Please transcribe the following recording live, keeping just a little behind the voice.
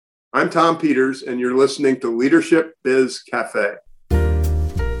I'm Tom Peters, and you're listening to Leadership Biz Cafe.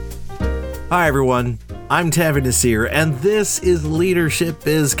 Hi, everyone. I'm Tanvir Naseer, and this is Leadership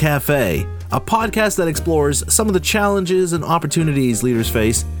Biz Cafe, a podcast that explores some of the challenges and opportunities leaders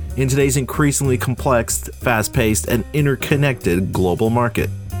face in today's increasingly complex, fast-paced, and interconnected global market.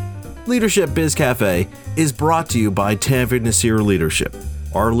 Leadership Biz Cafe is brought to you by Tanvir Naseer Leadership,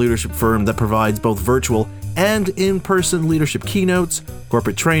 our leadership firm that provides both virtual and in-person leadership keynotes,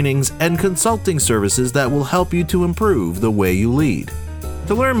 corporate trainings, and consulting services that will help you to improve the way you lead.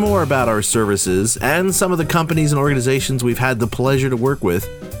 To learn more about our services and some of the companies and organizations we've had the pleasure to work with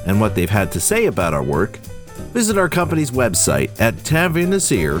and what they've had to say about our work, visit our company's website at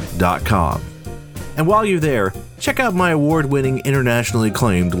tanvirnaseer.com. And while you're there, check out my award-winning, internationally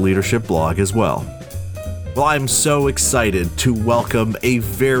acclaimed leadership blog as well. Well, I'm so excited to welcome a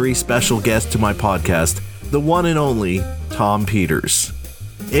very special guest to my podcast, the one and only Tom Peters.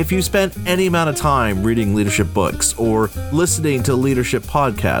 If you spent any amount of time reading leadership books or listening to leadership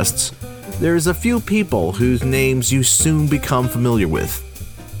podcasts, there's a few people whose names you soon become familiar with.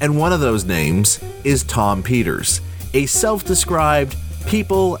 And one of those names is Tom Peters, a self-described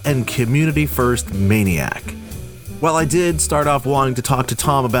people and community-first maniac. Well, I did start off wanting to talk to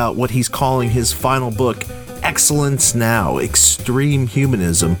Tom about what he's calling his final book, Excellence Now, Extreme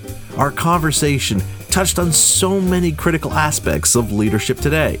Humanism. Our conversation touched on so many critical aspects of leadership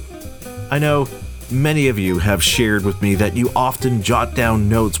today. I know many of you have shared with me that you often jot down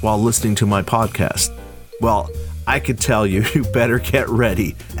notes while listening to my podcast. Well, I could tell you, you better get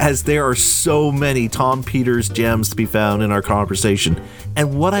ready, as there are so many Tom Peters gems to be found in our conversation.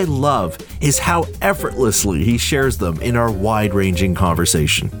 And what I love is how effortlessly he shares them in our wide-ranging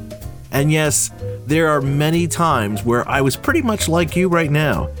conversation. And yes, there are many times where I was pretty much like you right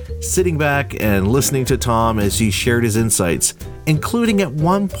now, sitting back and listening to Tom as he shared his insights, including at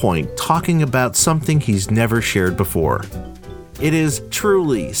one point talking about something he's never shared before. It is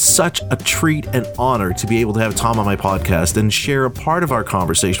truly such a treat and honor to be able to have Tom on my podcast and share a part of our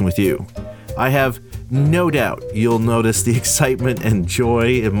conversation with you. I have no doubt you'll notice the excitement and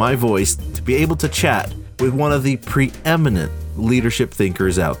joy in my voice to be able to chat with one of the preeminent leadership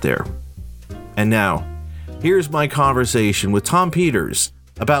thinkers out there. And now, here's my conversation with Tom Peters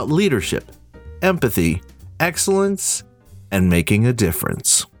about leadership, empathy, excellence, and making a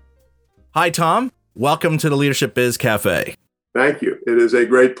difference. Hi, Tom. Welcome to the Leadership Biz Cafe. Thank you. It is a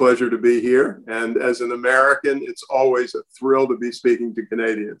great pleasure to be here. And as an American, it's always a thrill to be speaking to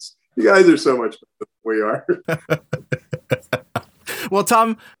Canadians. You guys are so much better than we are. Well,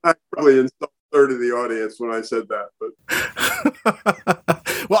 Tom, I probably insulted a third of the audience when I said that.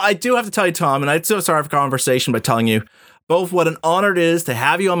 Well, I do have to tell you, Tom, and I'd start our conversation by telling you both what an honor it is to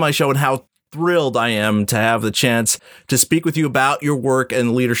have you on my show and how thrilled I am to have the chance to speak with you about your work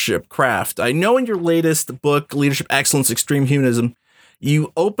and leadership craft. I know in your latest book, Leadership Excellence, Extreme Humanism,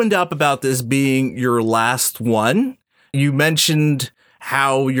 you opened up about this being your last one. You mentioned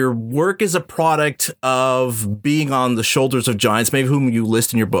how your work is a product of being on the shoulders of giants, maybe whom you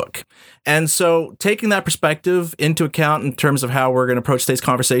list in your book. And so taking that perspective into account in terms of how we're going to approach today's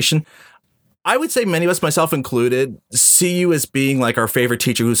conversation, I would say many of us, myself included, see you as being like our favorite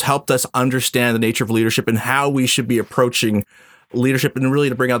teacher who's helped us understand the nature of leadership and how we should be approaching leadership and really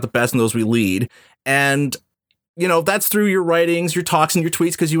to bring out the best in those we lead. And, you know, that's through your writings, your talks, and your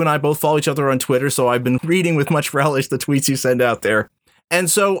tweets, because you and I both follow each other on Twitter. So I've been reading with much relish the tweets you send out there. And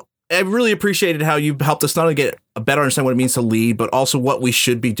so I really appreciated how you helped us not only get a better understanding what it means to lead, but also what we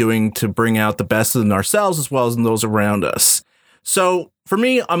should be doing to bring out the best in ourselves as well as in those around us. So for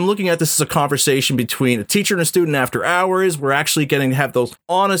me, I'm looking at this as a conversation between a teacher and a student after hours. We're actually getting to have those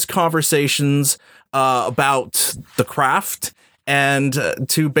honest conversations about the craft and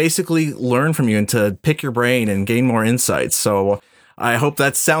to basically learn from you and to pick your brain and gain more insights. So I hope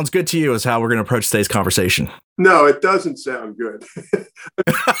that sounds good to you as how we're going to approach today's conversation. No, it doesn't sound good.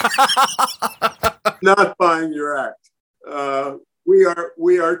 Not buying your act.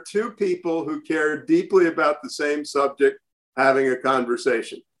 We are two people who care deeply about the same subject having a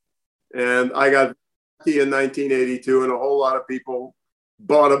conversation. And I got lucky in 1982, and a whole lot of people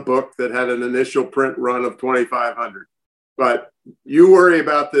bought a book that had an initial print run of 2,500. But you worry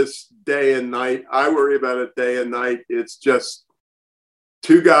about this day and night. I worry about it day and night. It's just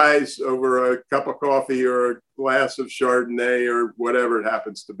two guys over a cup of coffee or a glass of Chardonnay or whatever it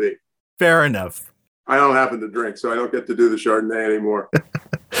happens to be. Fair enough. I don't happen to drink, so I don't get to do the Chardonnay anymore.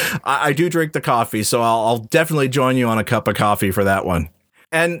 I do drink the coffee, so I'll definitely join you on a cup of coffee for that one.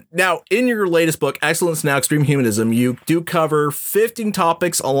 And now, in your latest book, Excellence Now, Extreme Humanism, you do cover 15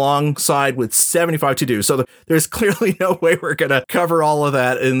 topics alongside with 75 to do. So there's clearly no way we're going to cover all of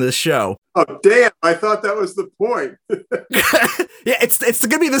that in this show. Oh, damn. I thought that was the point. Yeah, it's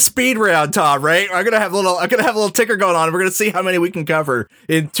going to be the speed round, Tom, right? I'm going to have a little ticker going on. And we're going to see how many we can cover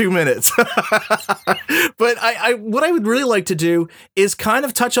in 2 minutes. But what I would really like to do is kind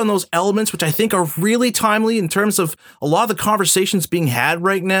of touch on those elements, which I think are really timely in terms of a lot of the conversations being had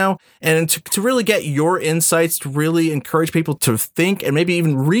right now, and to really get your insights, to really encourage people to think and maybe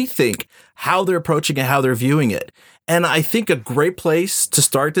even rethink how they're approaching it, how they're viewing it. And I think a great place to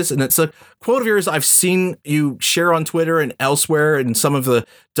start this, and it's a quote of yours I've seen you share on Twitter and elsewhere, and some of the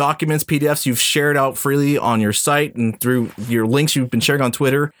documents, PDFs you've shared out freely on your site and through your links you've been sharing on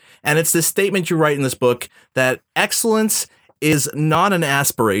Twitter. And it's this statement you write in this book that excellence is not an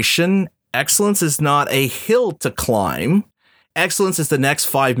aspiration. Excellence is not a hill to climb. Excellence is the next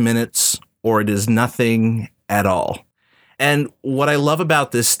 5 minutes, or it is nothing at all. And what I love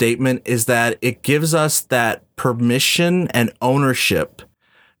about this statement is that it gives us that permission and ownership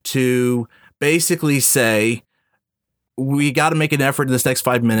to basically say, we got to make an effort in this next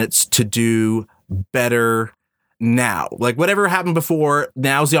 5 minutes to do better now. Like whatever happened before,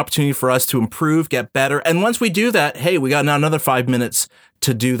 now's the opportunity for us to improve, get better. And once we do that, hey, we got now another 5 minutes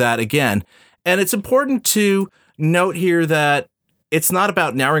to do that again. And it's important to note here that it's not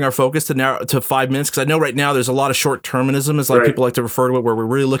about narrowing our focus to 5 minutes, because I know right now there's a lot of short-termism, as like people like to refer to it, where we're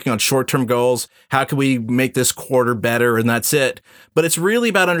really looking on short-term goals. How can we make this quarter better? And that's it. But it's really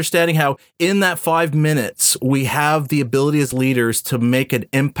about understanding how in that 5 minutes, we have the ability as leaders to make an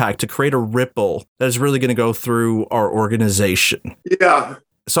impact, to create a ripple that is really going to go through our organization. Yeah.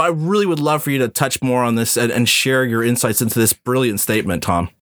 So I really would love for you to touch more on this and share your insights into this brilliant statement, Tom.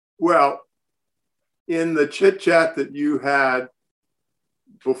 Well, in the chit-chat that you had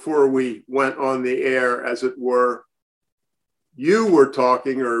before we went on the air, as it were, you were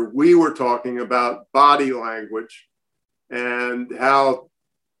talking, or we were talking about body language and how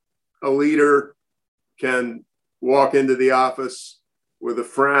a leader can walk into the office with a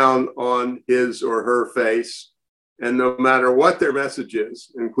frown on his or her face. And no matter what their message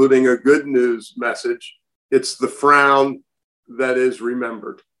is, including a good news message, it's the frown that is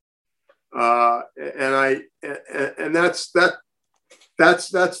remembered. And that's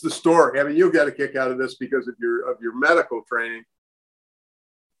the story. I mean, you'll get a kick out of this because of your medical training.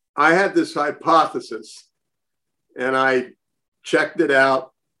 I had this hypothesis, and I checked it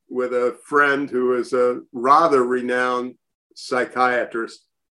out with a friend who is a rather renowned psychiatrist.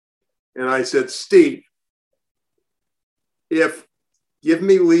 And I said, Steve, give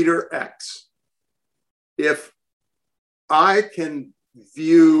me leader X. If I can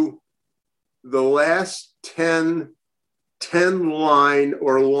view the last 10 line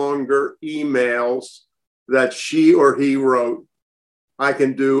or longer emails that she or he wrote, I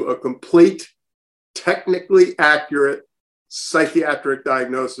can do a complete, technically accurate psychiatric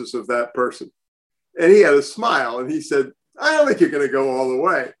diagnosis of that person. And he had a smile and he said, I don't think you're going to go all the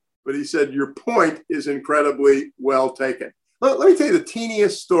way. But he said, your point is incredibly well taken. Let me tell you the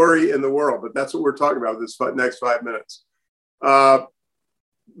teeniest story in the world, but that's what we're talking about this next 5 minutes.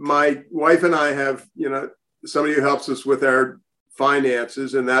 My wife and I have, somebody who helps us with our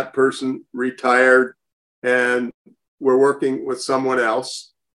finances, and that person retired, and we're working with someone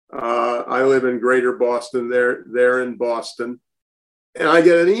else. I live in Greater Boston. They're in Boston, and I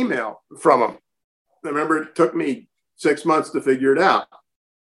get an email from them. I remember it took me 6 months to figure it out.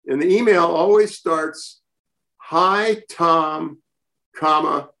 And the email always starts, "Hi, Tom,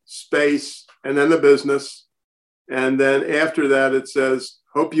 comma, space, and then the business." And then after that, it says,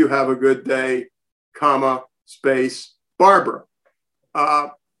 "Hope you have a good day, comma, space, Barbara."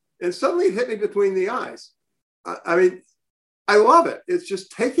 And suddenly it hit me between the eyes. I mean, I love it. It's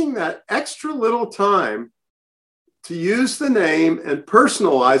just taking that extra little time to use the name and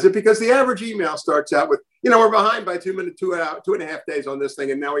personalize it, because the average email starts out with, we're behind by 2 minutes, 2.5 days on this thing,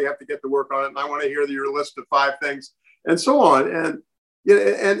 and now we have to get to work on it, and I want to hear your list of 5 things, and so on. And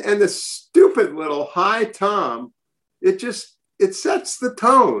and the stupid little "Hi, Tom," it sets the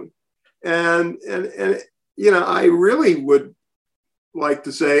tone. And I really would like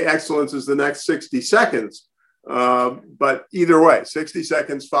to say excellence is the next 60 seconds. But either way, 60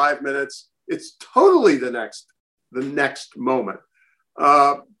 seconds, 5 minutes, it's totally the next moment.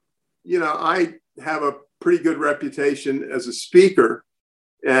 I have a pretty good reputation as a speaker.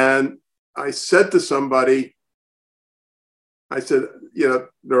 And I said to somebody, I said,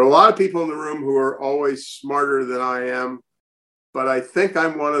 there are a lot of people in the room who are always smarter than I am, but I think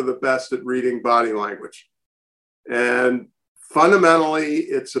I'm one of the best at reading body language. And fundamentally,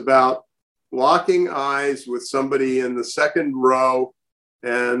 it's about locking eyes with somebody in the second row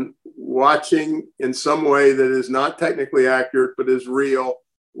and watching in some way that is not technically accurate, but is real,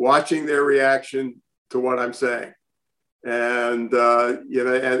 watching their reaction to what I'm saying. And,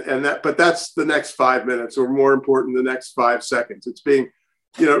 but that's the next 5 minutes, or more important, the next 5 seconds. It's being,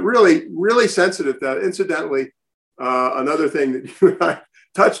 really, really sensitive to that. Incidentally, another thing that you and I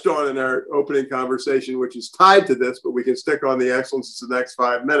touched on in our opening conversation, which is tied to this, but we can stick on the excellence in the next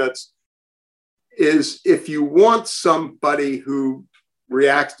 5 minutes, is if you want somebody who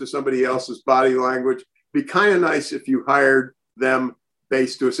reacts to somebody else's body language, be kind of nice if you hired them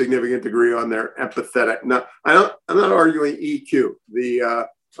based to a significant degree on their empathetic. Now, I'm not arguing EQ, the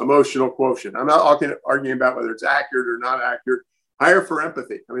emotional quotient. I'm not arguing about whether it's accurate or not accurate. Hire for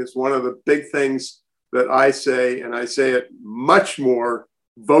empathy. I mean, it's one of the big things that I say, and I say it much more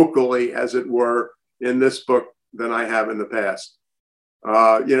vocally, as it were, in this book than I have in the past.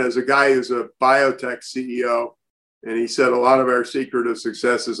 There's a guy who's a biotech CEO, and he said, a lot of our secret of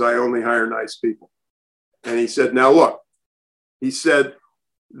success is I only hire nice people. And he said, now look, he said,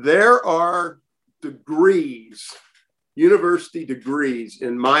 there are degrees, university degrees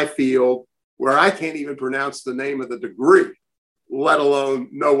in my field where I can't even pronounce the name of the degree, let alone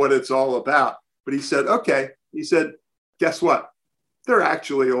know what it's all about. But he said, okay, he said, guess what? There are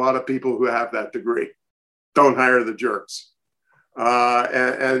actually a lot of people who have that degree. Don't hire the jerks.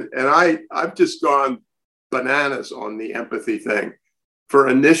 I've just gone bananas on the empathy thing for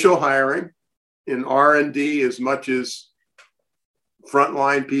initial hiring in R&D as much as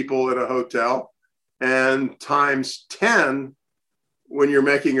frontline people at a hotel, and times 10 when you're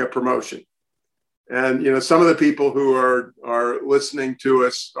making a promotion. And, some of the people who are listening to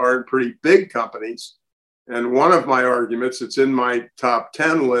us are in pretty big companies. And one of my arguments, it's in my top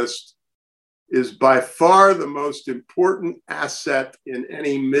 10 list, is by far the most important asset in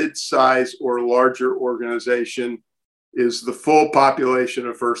any mid-size or larger organization is the full population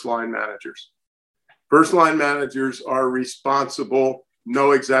of first-line managers. First-line managers are responsible,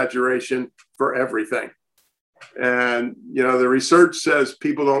 no exaggeration, for everything. And, the research says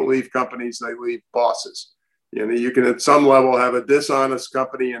people don't leave companies, they leave bosses. You can at some level have a dishonest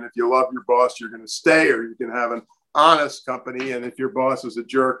company, and if you love your boss, you're going to stay, or you can have an honest company, and if your boss is a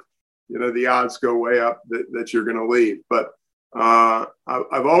jerk, the odds go way up that you're going to leave. But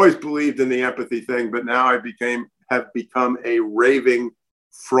I've always believed in the empathy thing, but now I have become a raving,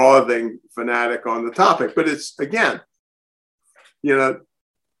 frothing fanatic on the topic. But it's, again, your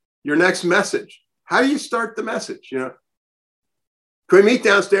next message. How do you start the message? Can we meet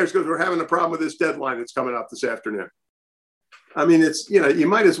downstairs because we're having a problem with this deadline that's coming up this afternoon? I mean, it's, you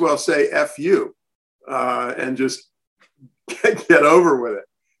might as well say F you and just get over with it.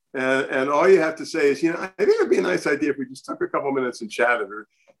 And all you have to say is, I think it'd be a nice idea if we just took a couple minutes and chatted. Or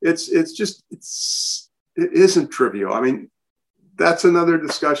it isn't trivial. I mean, that's another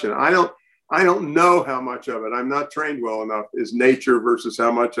discussion. I don't know how much of it, I'm not trained well enough, is nature versus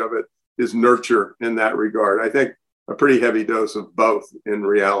how much of it is nurture in that regard. I think a pretty heavy dose of both in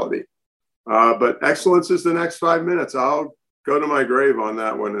reality. But excellence is the next 5 minutes. I'll go to my grave on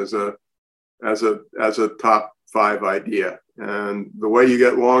that one as a top 5 idea. And the way you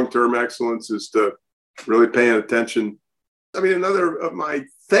get long-term excellence is to really paying attention. I mean, another of my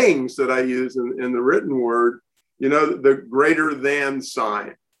things that I use in the written word, the greater than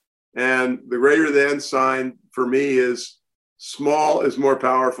sign. And the greater than sign for me is small is more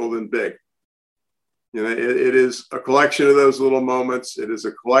powerful than big. It is a collection of those little moments. It is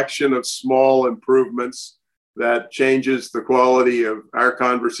a collection of small improvements that changes the quality of our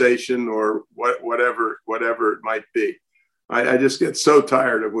conversation or whatever it might be. I just get so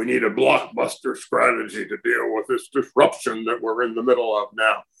tired of we need a blockbuster strategy to deal with this disruption that we're in the middle of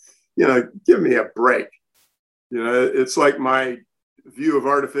now. Give me a break. It's like my view of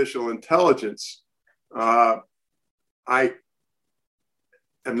artificial intelligence. I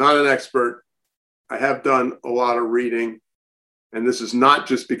am not an expert. I have done a lot of reading, and this is not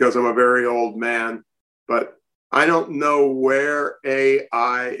just because I'm a very old man, but I don't know where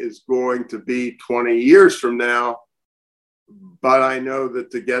AI is going to be 20 years from now. But I know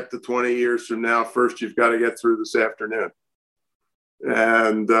that to get to 20 years from now, first you've got to get through this afternoon.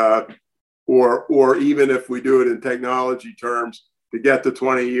 And or even if we do it in technology terms, to get to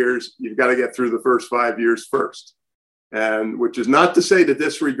 20 years, you've got to get through the first 5 years first. And which is not to say to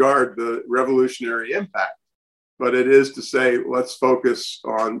disregard the revolutionary impact, but it is to say, let's focus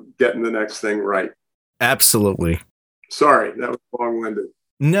on getting the next thing right. Absolutely. Sorry, that was long-winded.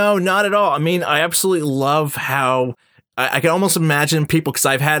 No, not at all. I mean, I absolutely love how I can almost imagine people, because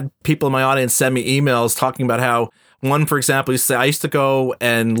I've had people in my audience send me emails talking about how One, for example, is I used to go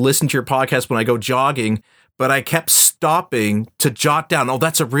and listen to your podcast when I go jogging, but I kept stopping to jot down, oh,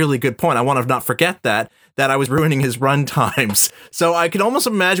 that's a really good point. I want to not forget that I was ruining his run times. So I can almost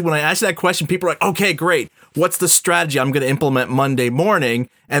imagine when I ask that question, people are like, okay, great. What's the strategy I'm going to implement Monday morning?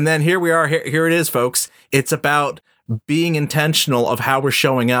 And then here we are. Here it is, folks. It's about being intentional of how we're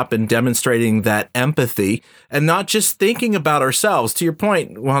showing up and demonstrating that empathy and not just thinking about ourselves. To your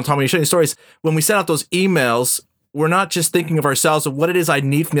point, well, Tom, when you're sharing stories, when we send out those emails, we're not just thinking of ourselves of what it is I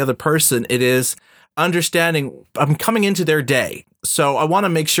need from the other person. It is understanding I'm coming into their day. So I want to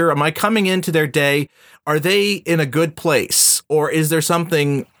make sure, am I coming into their day? Are they in a good place, or is there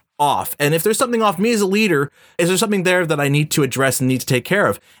something off? And if there's something off, me as a leader, is there something there that I need to address and need to take care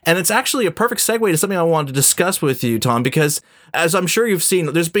of? And it's actually a perfect segue to something I wanted to discuss with you, Tom, because as I'm sure you've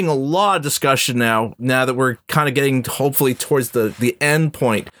seen, there's been a lot of discussion now that we're kind of getting hopefully towards the end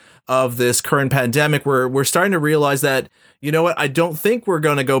point of this current pandemic, where we're starting to realize that, you know what, I don't think we're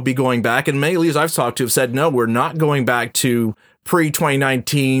going to be going back. And many leaders I've talked to have said, no, we're not going back to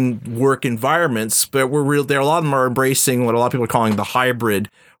pre-2019 work environments, but there a lot of them are embracing what a lot of people are calling the hybrid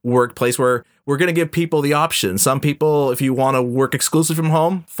workplace, where we're going to give people the option. Some people, if you want to work exclusively from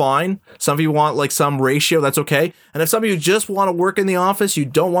home, fine. Some of you want like some ratio, that's okay. And if some of you just want to work in the office, you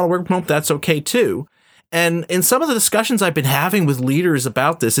don't want to work from home, that's okay too. And in some of the discussions I've been having with leaders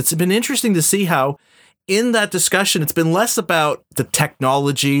about this, it's been interesting to see how in that discussion, it's been less about the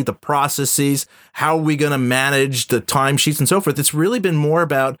technology, the processes, how are we going to manage the timesheets and so forth. It's really been more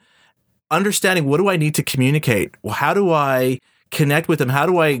about understanding, what do I need to communicate? Well, how do I connect with them? How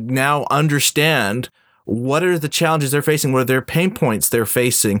do I now understand what are the challenges they're facing? What are their pain points they're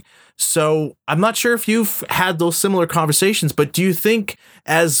facing? So I'm not sure if you've had those similar conversations, but do you think,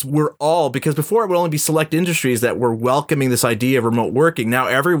 as we're all, because before it would only be select industries that were welcoming this idea of remote working, now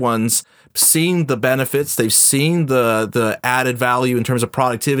everyone's seen the benefits, they've seen the added value in terms of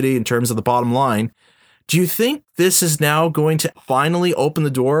productivity, in terms of the bottom line. Do you think this is now going to finally open the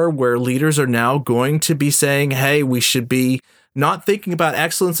door where leaders are now going to be saying, hey, we should be not thinking about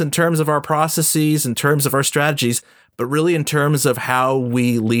excellence in terms of our processes, in terms of our strategies, but really in terms of how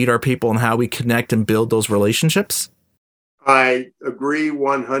we lead our people and how we connect and build those relationships? I agree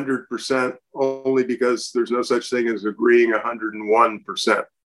 100%, only because there's no such thing as agreeing 101%.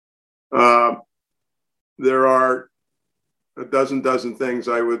 There are a dozen things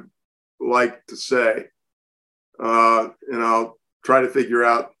I would like to say, and I'll try to figure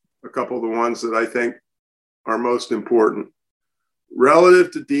out a couple of the ones that I think are most important.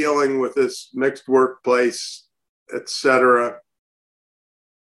 Relative to dealing with this mixed workplace, etc.,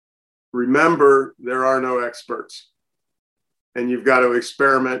 remember, there are no experts, and you've got to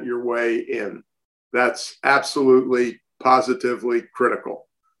experiment your way in. That's absolutely, positively critical.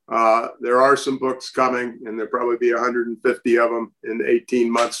 There are some books coming, and there'll probably be 150 of them in 18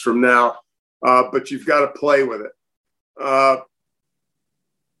 months from now, but you've got to play with it.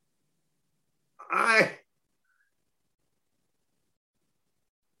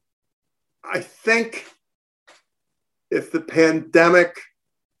 I think if the pandemic,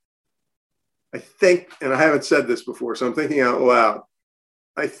 and I haven't said this before, so I'm thinking out loud.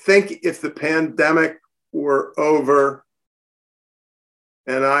 I think if the pandemic were over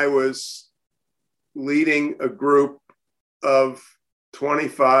and I was leading a group of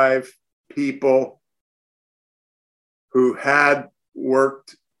 25 people who had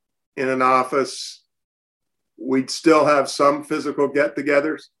worked in an office, we'd still have some physical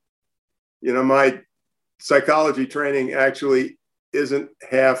get-togethers. You know, my psychology training actually isn't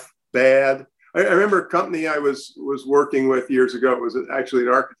half bad. I remember a company I was working with years ago. It was actually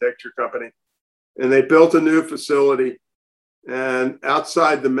an architecture company, and they built a new facility. And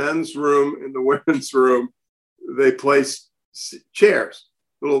outside the men's room and the women's room, they placed chairs,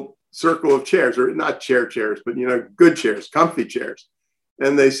 little circle of chairs, or not chairs, but, you know, good chairs, comfy chairs.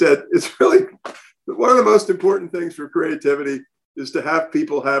 And they said, it's really one of the most important things for creativity is to have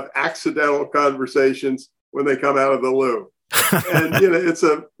people have accidental conversations when they come out of the loo. And, you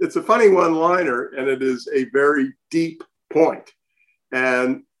know, it's a funny one-liner, and it is a very deep point.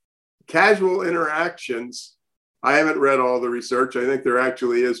 And casual interactions, I haven't read all the research. I think there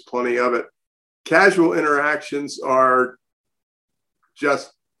actually is plenty of it. Casual interactions are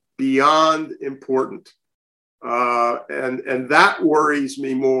just beyond important. And that worries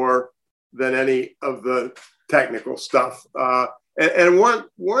me more than any of the technical stuff. And one,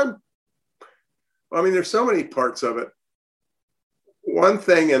 I mean, there's so many parts of it. One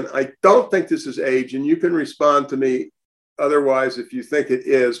thing, and I don't think this is age, and you can respond to me otherwise if you think it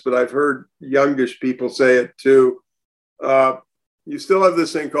is, but I've heard youngish people say it too. You still have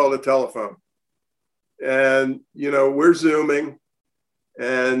this thing called a telephone. and, we're Zooming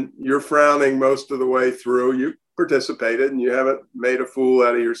and you're frowning most of the way through. You participated and you haven't made a fool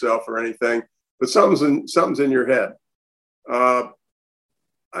out of yourself or anything, but something's in your head.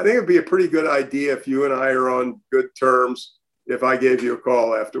 I think it'd be a pretty good idea if you and I are on good terms, if I gave you a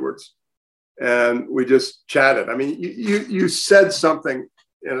call afterwards and we just chatted. I mean, you said something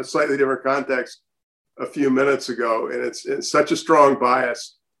in a slightly different context a few minutes ago, and it's such a strong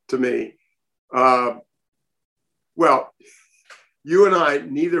bias to me. Well, you and I,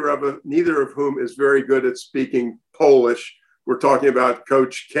 neither of whom is very good at speaking Polish. We're talking about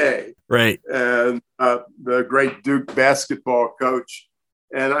Coach K, right? And the great Duke basketball coach.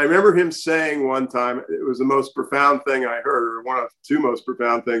 And I remember him saying one time, it was the most profound thing I heard, or one of the two most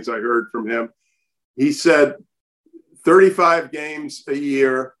profound things I heard from him. He said, 35 games a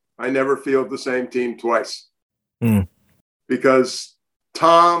year, I never field the same team twice. Because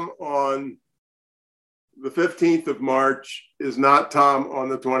Tom on the 15th of March is not Tom on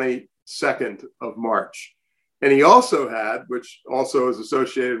the 22nd of March. And he also had, which also is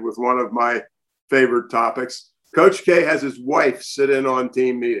associated with one of my favorite topics, Coach K has his wife sit in on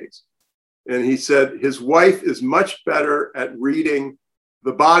team meetings. And he said his wife is much better at reading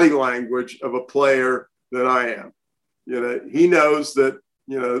the body language of a player than I am. He knows that,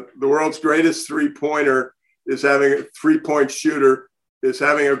 the world's greatest three-pointer is having a three-point shooter is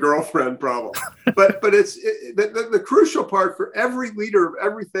having a girlfriend problem. But it's the crucial part for every leader of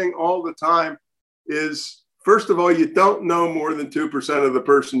everything all the time is, first of all, you don't know more than 2% of the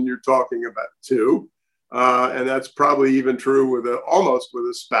person you're talking about to. And that's probably even true almost with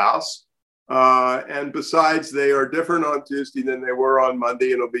a spouse. And besides, they are different on Tuesday than they were on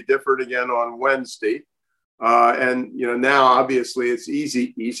Monday, and it'll be different again on Wednesday. And now obviously it's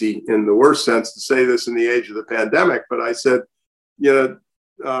easy in the worst sense to say this in the age of the pandemic. But I said,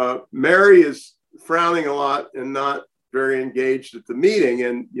 Mary is frowning a lot and not very engaged at the meeting.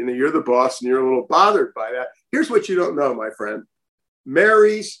 And, you're the boss and you're a little bothered by that. Here's what you don't know, my friend.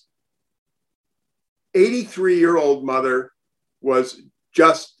 Mary's 83-year-old mother was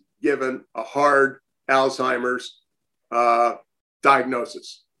just given a hard Alzheimer's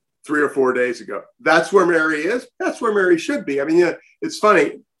diagnosis 3 or 4 days ago. That's where Mary is. That's where Mary should be. I mean, it's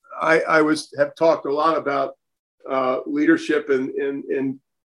funny. I have talked a lot about leadership in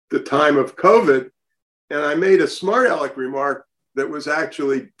the time of COVID, and I made a smart aleck remark that was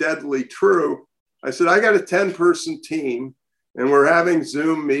actually deadly true. I said, I got a 10-person team, and we're having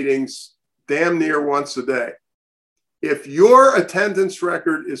Zoom meetings damn near once a day. If your attendance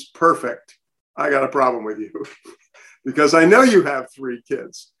record is perfect, I got a problem with you because I know you have 3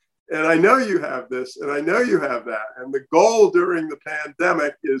 kids and I know you have this and I know you have that. And the goal during the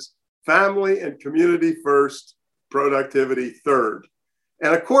pandemic is family and community first, productivity third.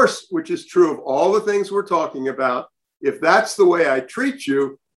 And of course, which is true of all the things we're talking about, if that's the way I treat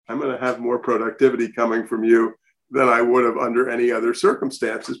you, I'm going to have more productivity coming from you than I would have under any other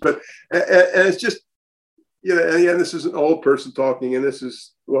circumstances. But and it's just, and again, this is an old person talking, and this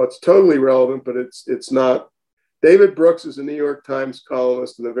is, well, it's totally relevant, but it's not. David Brooks is a New York Times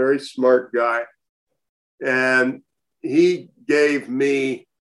columnist and a very smart guy. And he gave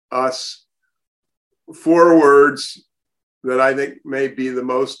us 4 words that I think may be the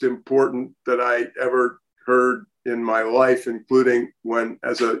most important that I ever heard in my life, including when,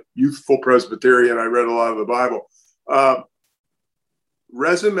 as a youthful Presbyterian, I read a lot of the Bible.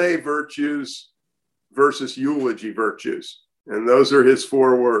 Resume virtues versus eulogy virtues. And those are his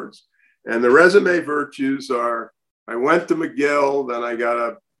 4 words. And the resume virtues are, I went to McGill, then I got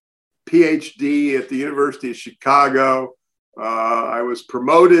a PhD at the University of Chicago. I was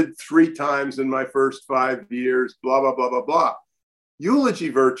promoted 3 times in my first 5 years, blah, blah, blah, blah, blah. Eulogy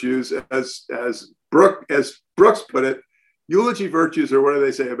virtues, as Brooks put it, eulogy virtues are, what do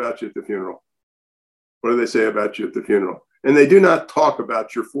they say about you at the funeral? What do they say about you at the funeral? And they do not talk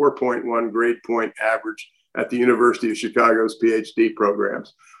about your 4.1 grade point average at the University of Chicago's PhD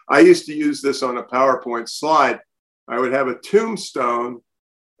programs. I used to use this on a PowerPoint slide. I would have a tombstone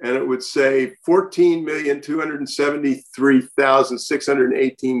and it would say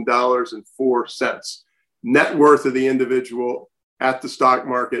 $14,273,618.04 net worth of the individual at the stock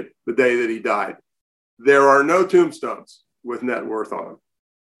market the day that he died. There are no tombstones with net worth on them.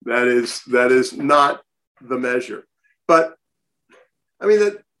 That is not the measure. But I mean,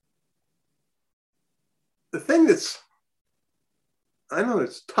 the thing that's, I know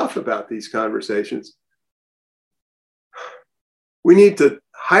it's tough about these conversations. We need to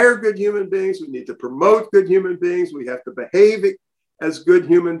hire good human beings. We need to promote good human beings. We have to behave as good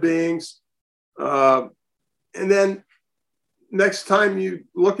human beings. And then, next time you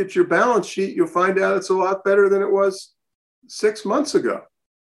look at your balance sheet, you'll find out it's a lot better than it was 6 months ago.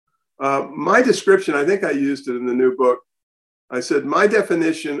 My description, I think I used it in the new book. I said, my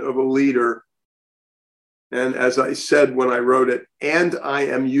definition of a leader, and as I said when I wrote it, and I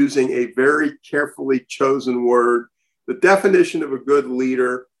am using a very carefully chosen word, the definition of a good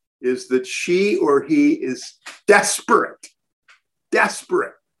leader is that she or he is desperate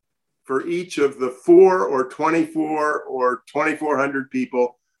for each of the 4 or 24 or 2,400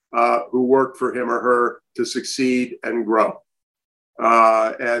 people who work for him or her to succeed and grow.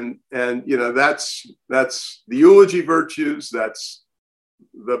 And you know, that's the eulogy virtues, that's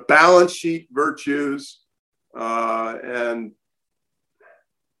the balance sheet virtues. And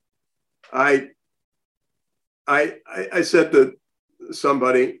I said to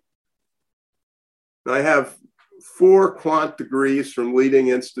somebody, I have 4 quant degrees from leading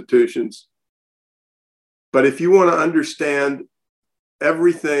institutions, but if you want to understand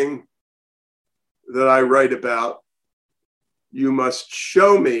everything that I write about, you must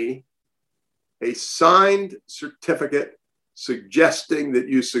show me a signed certificate suggesting that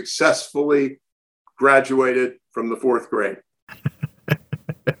you successfully graduated from the 4th grade.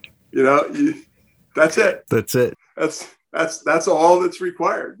 You know, that's it. That's it. That's all that's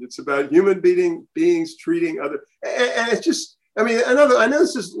required. It's about human beings treating other, and it's just, I mean, I know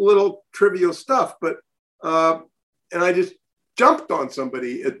this is little trivial stuff, but and I just jumped on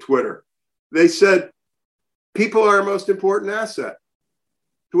somebody at Twitter. They said, people are our most important asset.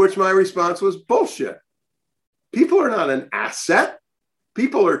 To which my response was, bullshit. People are not an asset.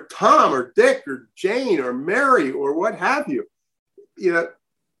 People are Tom or Dick or Jane or Mary or what have you. You know,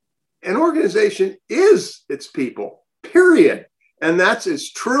 an organization is its people, period. And that's as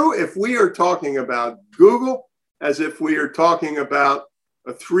true if we are talking about Google as if we are talking about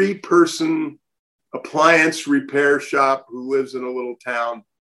a 3-person appliance repair shop who lives in a little town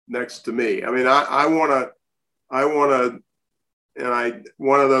next to me. I mean, I want to, and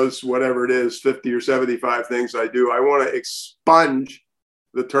one of those, whatever it is, 50 or 75 things I do, I want to expunge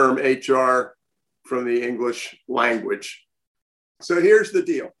the term HR from the English language. So here's the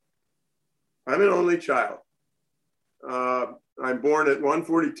deal. I'm an only child. I'm born at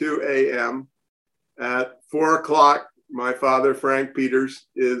 1:42 a.m. At 4 o'clock, my father, Frank Peters,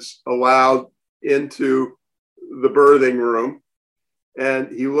 is allowed into the birthing room. And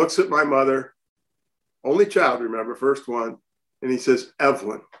he looks at my mother, only child, remember, first one. And he says,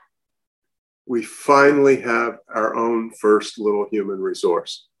 Evelyn, we finally have our own first little human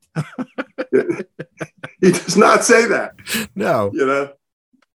resource. He does not say that. No. You know,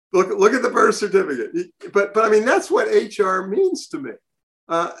 look at the birth certificate. But I mean, that's what HR means to me.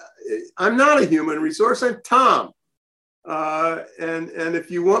 I'm not a human resource. I'm Tom. And if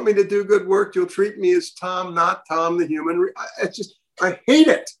you want me to do good work, you'll treat me as Tom, not Tom the human. I hate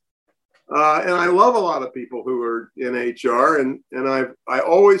it. And I love a lot of people who are in HR, and I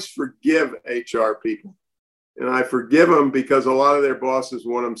always forgive HR people. And I forgive them because a lot of their bosses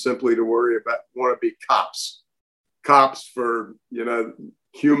want them simply to want to be cops for, you know,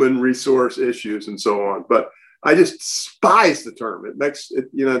 human resource issues and so on. But I just despise the term. It makes it,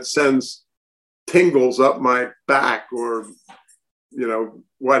 you know, it sends tingles up my back or, you know,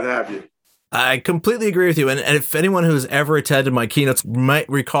 what have you. I completely agree with you. And if anyone who's ever attended my keynotes might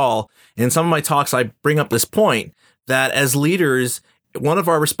recall, in some of my talks, I bring up this point that as leaders, one of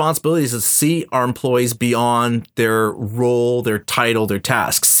our responsibilities is to see our employees beyond their role, their title, their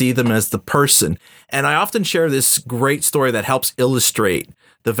tasks, see them as the person. And I often share this great story that helps illustrate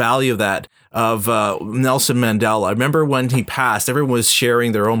the value of that, of Nelson Mandela. I remember when he passed, everyone was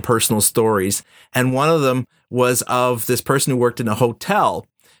sharing their own personal stories. And one of them was of this person who worked in a hotel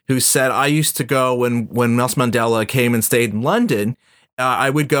who said, I used to go when Nelson Mandela came and stayed in London,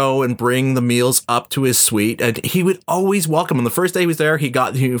 I would go and bring the meals up to his suite, and he would always welcome him. The first day he was there, he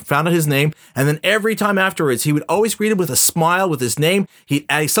found out his name, and then every time afterwards, he would always greet him with a smile, with his name.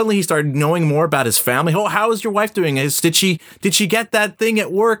 Suddenly he started knowing more about his family. Oh, how is your wife doing? Did she get that thing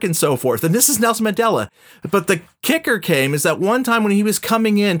at work and so forth? And this is Nelson Mandela. But the kicker came is that one time when he was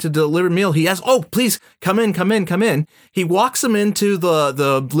coming in to deliver a meal, he asked, "Oh, please come in." He walks him into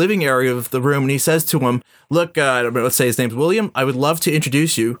the living area of the room, and he says to him, "Look, let's say his name's William. I would love to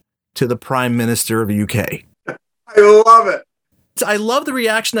introduce you to the Prime Minister of the UK." I love it. I love the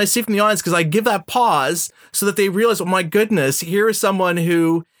reaction I see from the audience because I give that pause so that they realize, oh my goodness, here is someone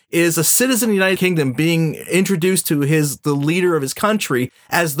who is a citizen of the United Kingdom being introduced to the leader of his country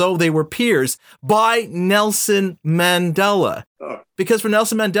as though they were peers by Nelson Mandela. Because for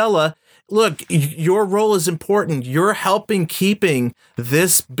Nelson Mandela, look, your role is important. You're helping keeping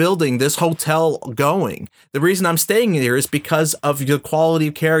this building, this hotel going. The reason I'm staying here is because of the quality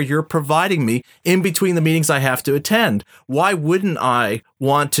of care you're providing me in between the meetings I have to attend. Why wouldn't I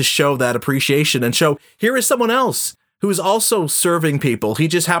want to show that appreciation and show, here is someone else who is also serving people. He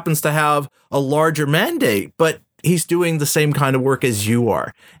just happens to have a larger mandate, but he's doing the same kind of work as you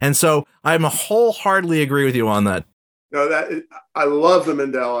are. And so I'm wholeheartedly agree with you on that. No, I love the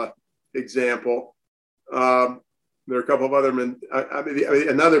Mandela example. There are a couple of other,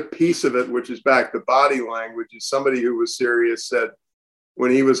 another piece of it, which is back to body language, is somebody who was serious said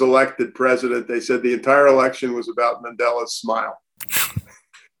when he was elected president, they said the entire election was about Mandela's smile.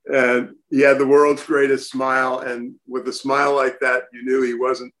 And he had the world's greatest smile. And with a smile like that, you knew he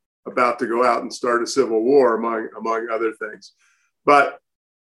wasn't about to go out and start a civil war, among other things. But,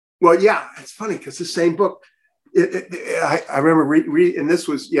 well, yeah, it's funny because the same book, I remember reading, and this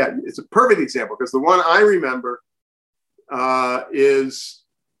was, it's a perfect example because the one I remember is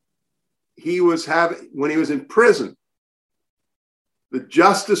when he was in prison, the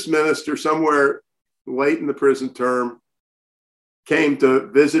justice minister somewhere late in the prison term came to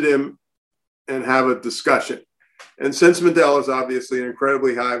visit him and have a discussion. And since Mandela is obviously an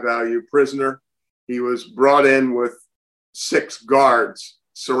incredibly high value prisoner, he was brought in with 6 guards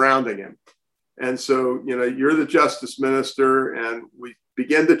surrounding him. And so, you're the justice minister, and we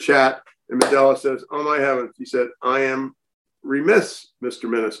begin to chat. And Mandela says, "Oh my heavens," he said, "I am remiss, Mr.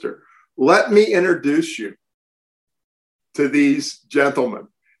 Minister. Let me introduce you to these gentlemen."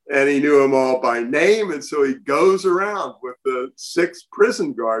 And he knew them all by name. And so he goes around with the 6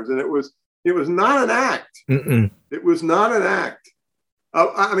 prison guards. And it was not an act. Mm-mm. It was not an act.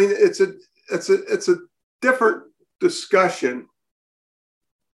 I mean, it's a different discussion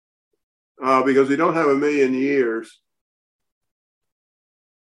because we don't have a million years.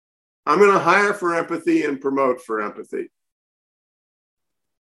 I'm going to hire for empathy and promote for empathy.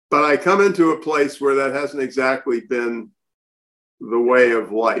 But I come into a place where that hasn't exactly been the way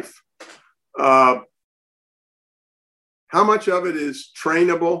of life. How much of it is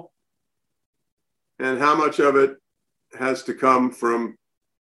trainable and how much of it has to come from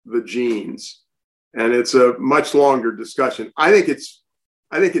the genes? And it's a much longer discussion. I think it's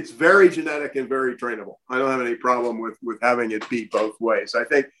very genetic and very trainable. I don't have any problem with having it be both ways. I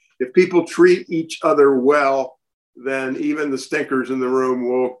think if people treat each other well, then even the stinkers in the room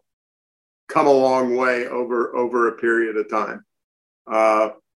will come a long way over a period of time.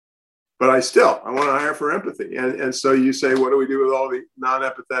 But I want to hire for empathy. And so you say, what do we do with all the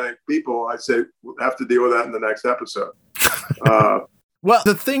non-empathetic people? I say, we'll have to deal with that in the next episode. Well,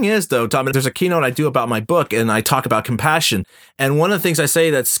 the thing is, though, Tom, there's a keynote I do about my book, and I talk about compassion. And one of the things I say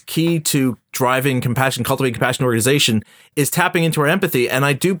that's key to driving compassion, cultivating compassion organization, is tapping into our empathy. And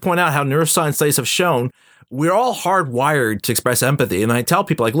I do point out how neuroscience studies have shown we're all hardwired to express empathy. And I tell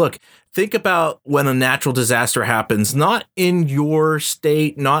people, like, look, think about when a natural disaster happens, not in your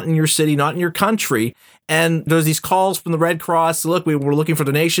state, not in your city, not in your country. And there's these calls from the Red Cross. Look, we're looking for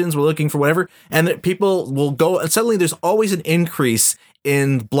donations. We're looking for whatever. And people will go. And suddenly there's always an increase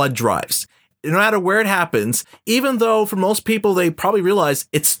in blood drives. No matter where it happens, even though for most people, they probably realize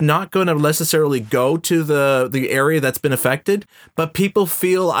it's not going to necessarily go to the area that's been affected, but people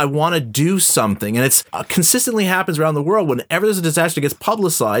feel I want to do something. And it's consistently happens around the world. Whenever there's a disaster that gets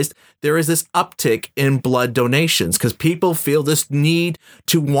publicized, there is this uptick in blood donations because people feel this need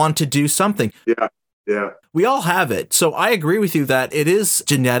to want to do something. Yeah. We all have it. So I agree with you that it is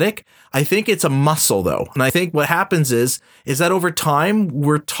genetic. I think it's a muscle, though. And I think what happens is that over time,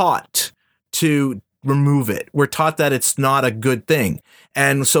 we're taught to remove it. We're taught that it's not a good thing.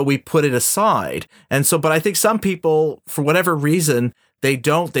 And so we put it aside. And so, but I think some people, for whatever reason, they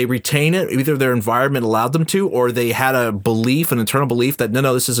retain it. Either their environment allowed them to, or they had a belief, an internal belief that,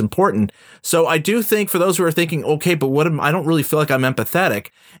 no, this is important. So I do think for those who are thinking, okay, but I don't really feel like I'm empathetic.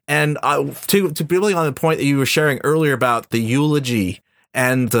 And to building on the point that you were sharing earlier about the eulogy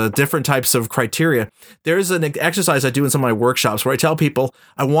and the different types of criteria, there's an exercise I do in some of my workshops where I tell people,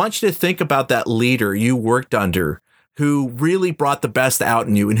 I want you to think about that leader you worked under who really brought the best out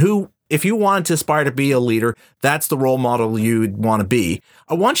in you and who, if you wanted to aspire to be a leader, that's the role model you'd want to be.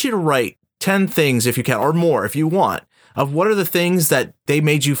 I want you to write 10 things if you can, or more if you want, of what are the things that they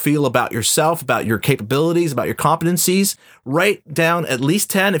made you feel about yourself, about your capabilities, about your competencies. Write down at least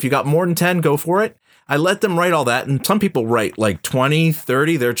 10. If you got more than 10, go for it. I let them write all that. And some people write like 20,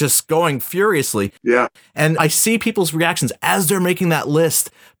 30. They're just going furiously. Yeah. And I see people's reactions as they're making that list.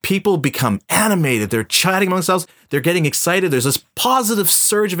 People become animated. They're chatting among themselves. They're getting excited. There's this positive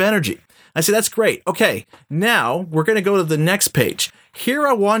surge of energy. I say, that's great. Okay, now we're going to go to the next page. Here,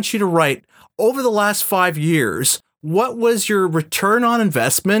 I want you to write over the last 5 years, what was your return on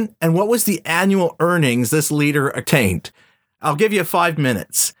investment and what was the annual earnings this leader attained? I'll give you 5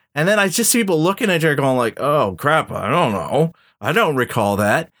 minutes. And then I just see people looking at you going like, oh, crap, I don't know. I don't recall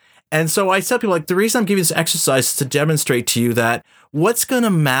that. And so I tell people, like, the reason I'm giving this exercise is to demonstrate to you that what's going to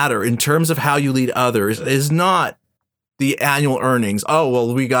matter in terms of how you lead others is not the annual earnings. Oh,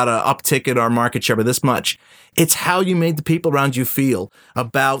 well, we got an uptick in our market share by this much. It's how you made the people around you feel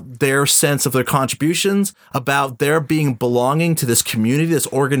about their sense of their contributions, about their being belonging to this community, this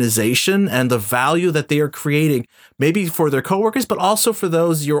organization, and the value that they are creating, maybe for their coworkers, but also for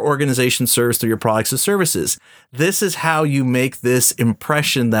those your organization serves through your products and services. This is how you make this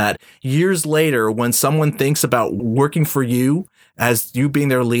impression that years later, when someone thinks about working for you, as you being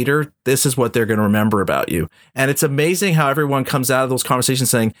their leader, this is what they're going to remember about you. And it's amazing how everyone comes out of those conversations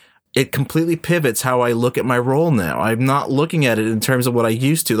saying, it completely pivots how I look at my role now. I'm not looking at it in terms of what I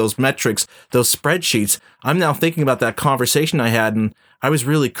used to, those metrics, those spreadsheets. I'm now thinking about that conversation I had, and I was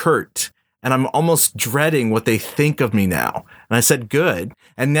really curt. And I'm almost dreading what they think of me now. And I said, good.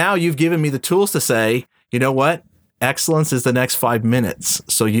 And now you've given me the tools to say, you know what? Excellence is the next 5 minutes.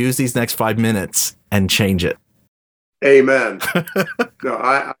 So use these next 5 minutes and change it. Amen. No,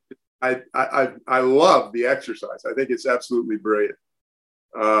 I love the exercise. I think it's absolutely brilliant.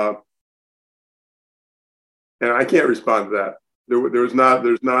 And I can't respond to that. There's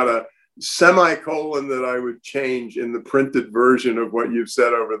not a semicolon that I would change in the printed version of what you've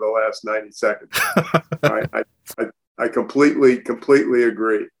said over the last 90 seconds. I completely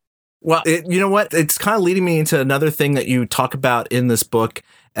agree. Well, you know what? It's kind of leading me into another thing that you talk about in this book.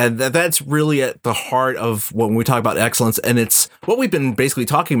 And that's really at the heart of when we talk about excellence. And it's what we've been basically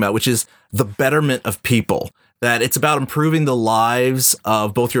talking about, which is the betterment of people. That it's about improving the lives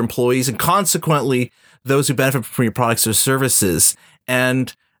of both your employees and consequently those who benefit from your products or services.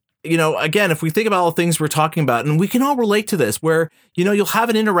 And, you know, again, if we think about all the things we're talking about, and we can all relate to this, where, you know, you'll have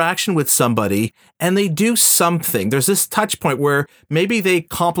an interaction with somebody and they do something. There's this touch point where maybe they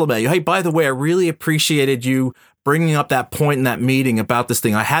compliment you. Hey, by the way, I really appreciated you bringing up that point in that meeting about this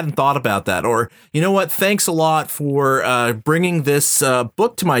thing. I hadn't thought about that. Or, you know what? Thanks a lot for bringing this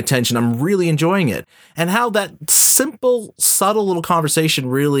book to my attention. I'm really enjoying it. And how that simple, subtle little conversation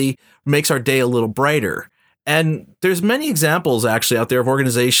really makes our day a little brighter. And there's many examples actually out there of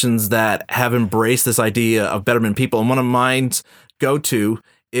organizations that have embraced this idea of betterment people. And one of mine's go-to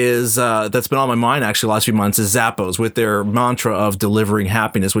is that's been on my mind actually the last few months is Zappos with their mantra of delivering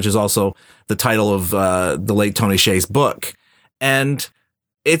happiness, which is also the title of the late Tony Hsieh's book. And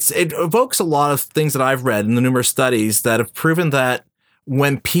it evokes a lot of things that I've read in the numerous studies that have proven that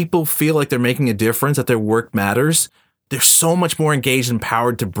when people feel like they're making a difference, that their work matters, they're so much more engaged and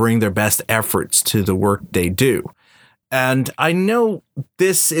empowered to bring their best efforts to the work they do. And I know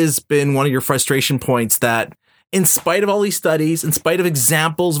this has been one of your frustration points that in spite of all these studies, in spite of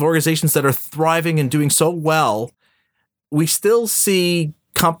examples of organizations that are thriving and doing so well, we still see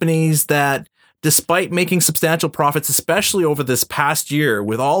companies that, despite making substantial profits, especially over this past year,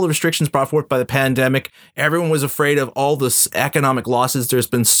 with all the restrictions brought forth by the pandemic, everyone was afraid of all this economic losses. There's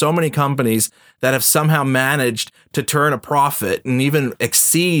been so many companies that have somehow managed to turn a profit and even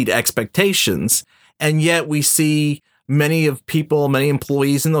exceed expectations. And yet we see many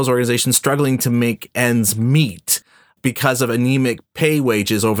employees in those organizations struggling to make ends meet because of anemic pay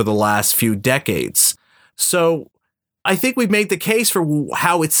wages over the last few decades. So I think we've made the case for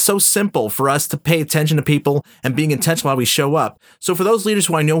how it's so simple for us to pay attention to people and being intentional how we show up. So for those leaders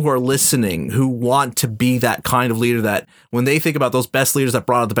who I know who are listening, who want to be that kind of leader that when they think about those best leaders that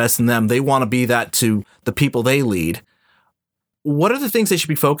brought out the best in them, they want to be that to the people they lead. What are the things they should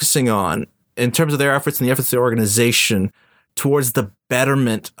be focusing on in terms of their efforts and the efforts of the organization towards the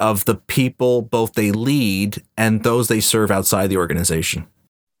betterment of the people both they lead and those they serve outside the organization?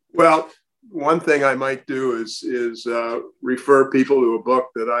 Well, one thing I might do is refer people to a book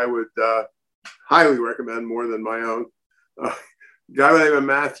that I would highly recommend more than my own. A guy by the name of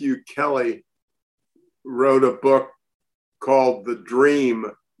Matthew Kelly wrote a book called The Dream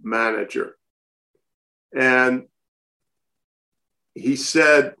Manager. And he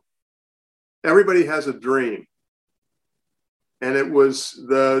said, everybody has a dream. And it was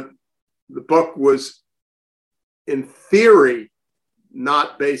the book was in theory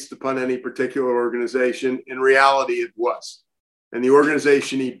not based upon any particular organization. In reality, it was. And the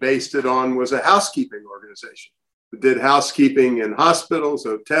organization he based it on was a housekeeping organization that did housekeeping in hospitals,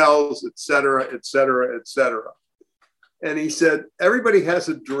 hotels, et cetera, et cetera, et cetera. And he said, everybody has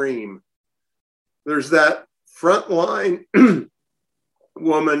a dream. There's that frontline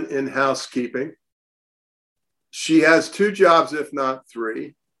woman in housekeeping. She has 2 jobs, if not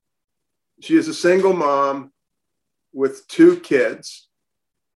 3. she is a single mom with 2 kids,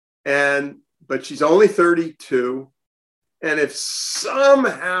 but she's only 32. And if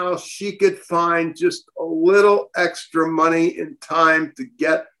somehow she could find just a little extra money and time to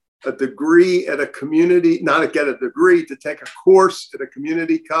get a degree at a community, not to get a degree, to take a course at a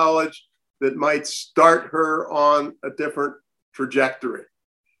community college that might start her on a different trajectory.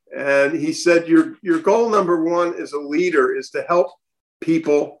 And he said, your goal number 1 as a leader is to help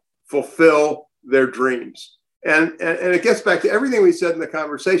people fulfill their dreams. And it gets back to everything we said in the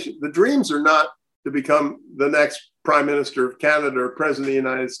conversation. The dreams are not to become the next Prime Minister of Canada or President of the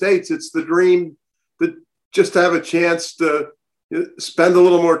United States. It's the dream that just to have a chance to spend a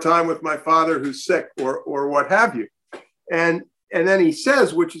little more time with my father who's sick or what have you. And then he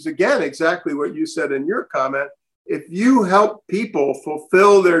says, which is again exactly what you said in your comment, if you help people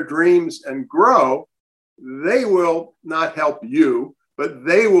fulfill their dreams and grow, they will not help you, but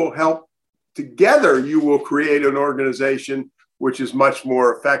they will help. Together, you will create an organization which is much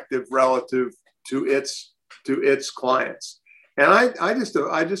more effective relative to its clients. And I just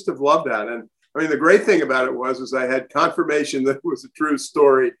have loved that. And I mean, the great thing about it was I had confirmation that it was a true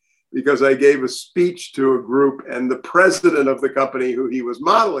story because I gave a speech to a group, and the president of the company who he was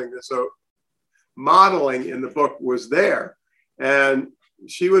modeling in the book was there. And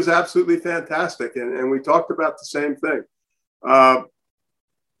she was absolutely fantastic. And we talked about the same thing.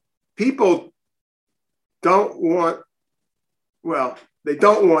 People don't want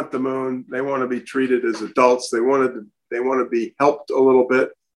the moon. They want to be treated as adults. They want to be helped a little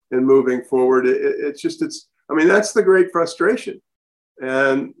bit in moving forward. That's the great frustration.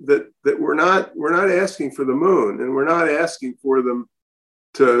 And that we're not asking for the moon, and we're not asking for them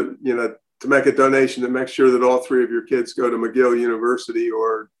to make a donation to make sure that all 3 of your kids go to McGill University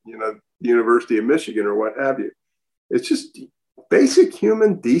or, the University of Michigan or what have you. It's just basic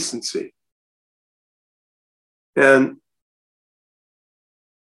human decency. And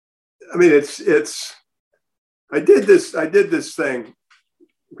I mean, I did this thing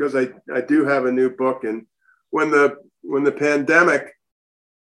because I do have a new book. And when the pandemic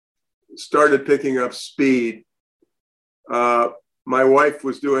started picking up speed, my wife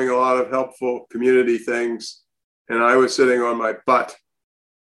was doing a lot of helpful community things, and I was sitting on my butt.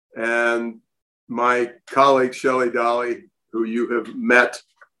 And my colleague, Shelley Dolly, who you have met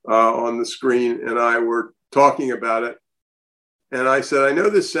on the screen, and I were talking about it. And I said, I know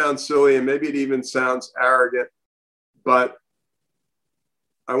this sounds silly, and maybe it even sounds arrogant, but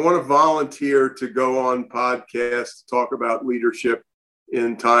I want to volunteer to go on podcasts to talk about leadership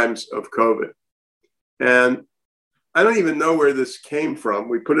in times of COVID. And I don't even know where this came from.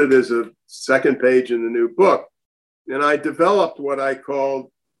 We put it as a second page in the new book. And I developed what I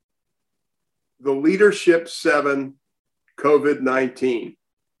called the Leadership 7 COVID-19.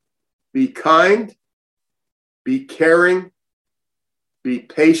 Be kind, be caring, be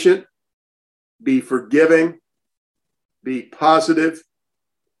patient, be forgiving, be positive,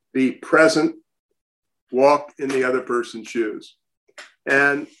 be present, walk in the other person's shoes.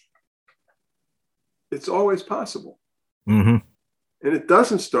 And it's always possible. Mm-hmm. And it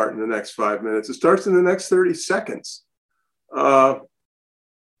doesn't start in the next 5 minutes. It starts in the next 30 seconds. I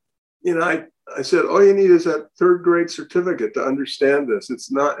said, all you need is that 3rd grade certificate to understand this.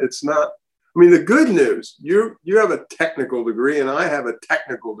 It's not, I mean, the good news, you have a technical degree and I have a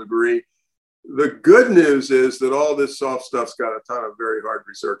technical degree. The good news is that all this soft stuff's got a ton of very hard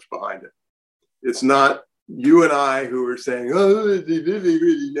research behind it. It's not you and I who are saying, oh, it'd be really,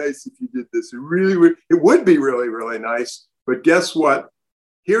 really nice if you did this. It would be really, really nice. But guess what?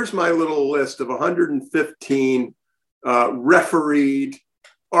 Here's my little list of 115 refereed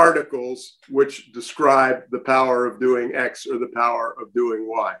articles which describe the power of doing X or the power of doing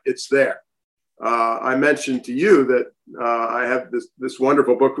Y. It's there. I mentioned to you that I have this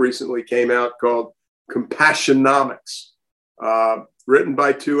wonderful book recently came out called Compassionomics, written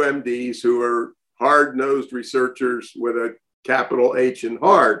by 2 MDs who are hard-nosed researchers with a capital H in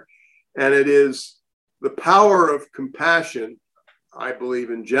hard. And it is the power of compassion, I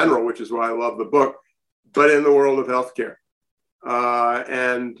believe in general, which is why I love the book, but in the world of healthcare.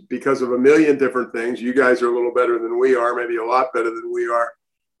 And because of a million different things, you guys are a little better than we are, maybe a lot better than we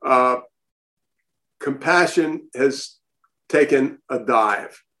are. Compassion has taken a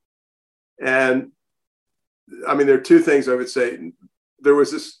dive. And I mean, there are 2 things I would say. There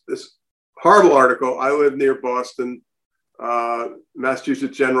was this horrible article. I live near Boston.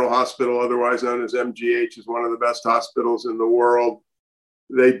 Massachusetts General Hospital, otherwise known as MGH, is one of the best hospitals in the world.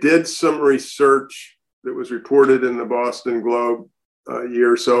 They did some research that was reported in the Boston Globe a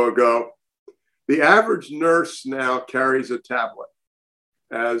year or so ago. The average nurse now carries a tablet.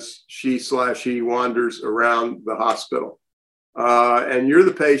 as he wanders around the hospital. And you're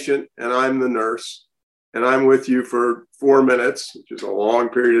the patient, and I'm the nurse, and I'm with you for 4 minutes, which is a long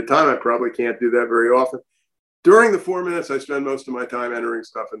period of time. I probably can't do that very often. During the 4 minutes, I spend most of my time entering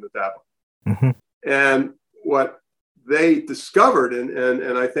stuff in the tablet. Mm-hmm. And what they discovered,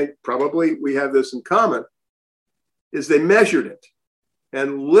 and I think probably we have this in common, is they measured it.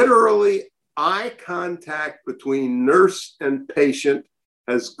 And literally, eye contact between nurse and patient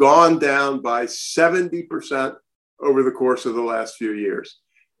has gone down by 70% over the course of the last few years.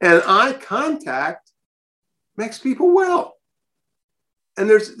 And eye contact makes people well. And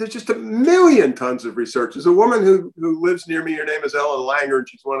there's just a million tons of research. There's a woman who lives near me. Her name is Ellen Langer, and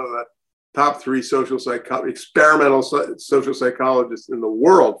she's one of the top 3 experimental social psychologists in the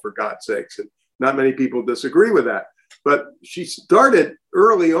world, for God's sakes. And not many people disagree with that. But she started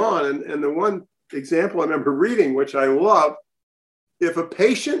early on, and the one example I remember reading, which I love, if a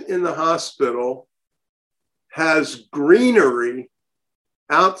patient in the hospital has greenery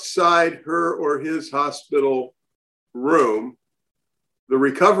outside her or his hospital room, the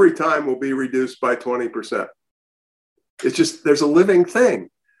recovery time will be reduced by 20%. It's just, there's a living thing.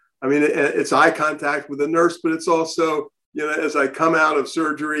 I mean, it's eye contact with the nurse, but it's also, as I come out of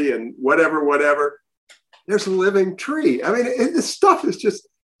surgery and whatever, there's a living tree. I mean, this stuff is just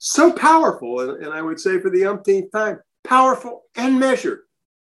so powerful. And I would say for the umpteenth time, powerful and measured.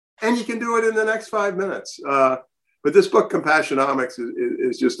 And you can do it in the next 5 minutes. But this book, Compassionomics,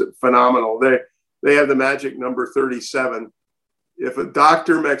 is just phenomenal. They have the magic number 37. If a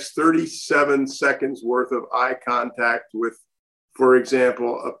doctor makes 37 seconds worth of eye contact with, for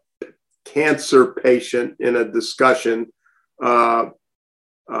example, a cancer patient in a discussion,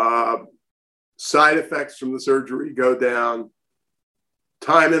 side effects from the surgery go down,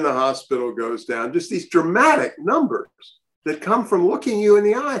 time in the hospital goes down, just these dramatic numbers that come from looking you in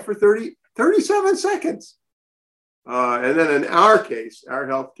the eye for 37 seconds. And then in our case, our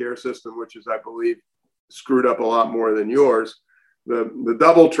healthcare system, which is, I believe, screwed up a lot more than yours, the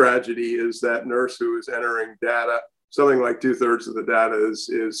double tragedy is that nurse who is entering data, something like 2/3 of the data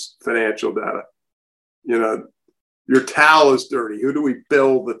is financial data. Your towel is dirty. Who do we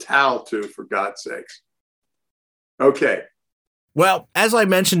bill the towel to, for God's sakes? Okay. Well, as I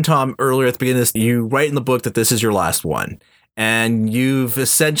mentioned, Tom, earlier at the beginning of this, you write in the book that this is your last one. And you've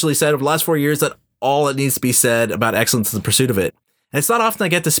essentially said over the last 4 years that all that needs to be said about excellence is the pursuit of it. And it's not often I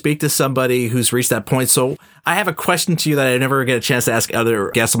get to speak to somebody who's reached that point. So I have a question to you that I never get a chance to ask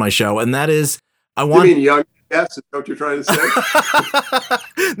other guests on my show. And that is, You mean young guests? Is that what you're trying to say?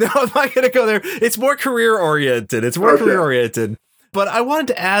 No, I'm not going to go there. It's more career-oriented. Career-oriented. But I wanted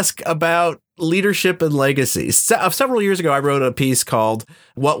to ask about leadership and legacy. Several years ago, I wrote a piece called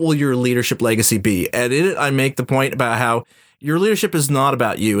 "What Will Your Leadership Legacy Be?" And in it, I make the point about how your leadership is not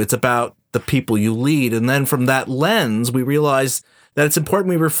about you. It's about the people you lead. And then from that lens, we realize that it's important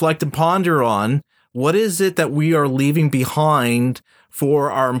we reflect and ponder on what is it that we are leaving behind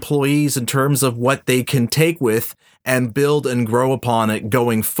for our employees in terms of what they can take with and build and grow upon it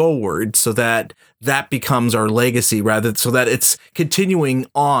going forward, so that that becomes our legacy, rather so that it's continuing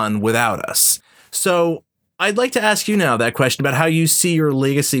on without us. So I'd like to ask you now that question about how you see your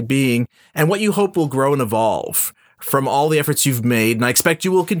legacy being and what you hope will grow and evolve from all the efforts you've made. And I expect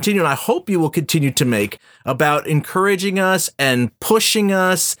you will continue, and I hope you will continue to make, about encouraging us and pushing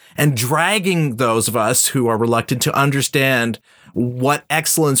us and dragging those of us who are reluctant to understand what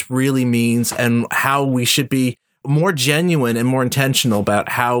excellence really means and how we should be more genuine and more intentional about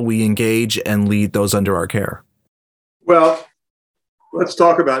how we engage and lead those under our care. Well, let's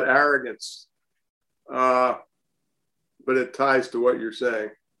talk about arrogance, but it ties to what you're saying.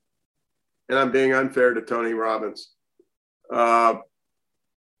 And I'm being unfair to Tony Robbins.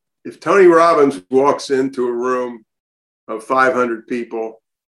 If Tony Robbins walks into a room of 500 people,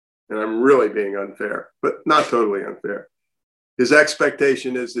 and I'm really being unfair, but not totally unfair, his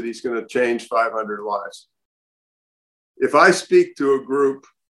expectation is that he's going to change 500 lives. If I speak to a group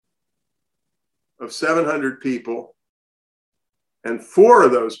of 700 people, and 4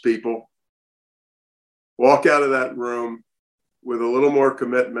 of those people walk out of that room with a little more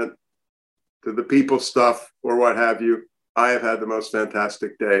commitment to the people stuff or what have you, I have had the most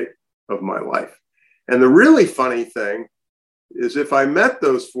fantastic day of my life. And the really funny thing is, if I met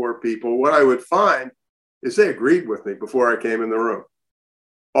those 4 people, what I would find is they agreed with me before I came in the room.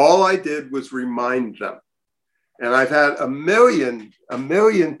 All I did was remind them. And I've had a million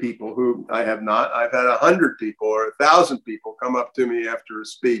people who I have not. I've had 100 people or 1,000 people come up to me after a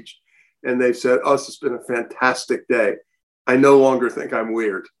speech, and they've said, "Oh, this has been a fantastic day. I no longer think I'm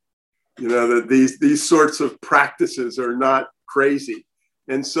weird. That these sorts of practices are not crazy."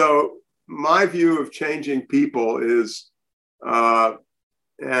 And so my view of changing people is,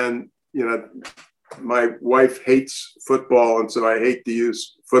 and you know, my wife hates football, and so I hate to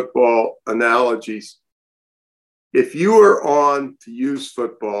use football analogies. If you are on, to use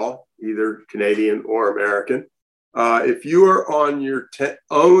football, either Canadian or American, if you are on your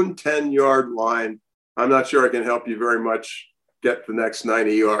own 10-yard line, I'm not sure I can help you very much get the next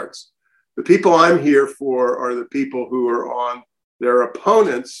 90 yards. The people I'm here for are the people who are on their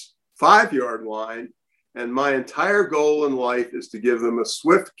opponent's 5-yard line. And my entire goal in life is to give them a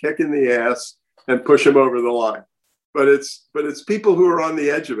swift kick in the ass and push them over the line. But it's people who are on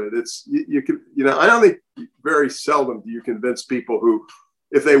the edge of it. It's you can, you know, I don't think very seldom do you convince people who,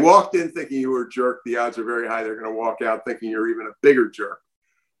 if they walked in thinking you were a jerk, the odds are very high they're going to walk out thinking you're even a bigger jerk.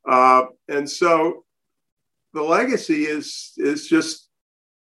 And so the legacy is just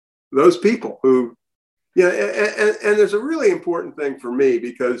those people who, you know, and there's a really important thing for me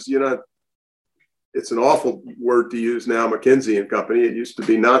because, you know, it's an awful word to use now, McKinsey and Company. It used to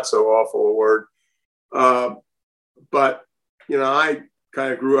be not so awful a word. But, you know, I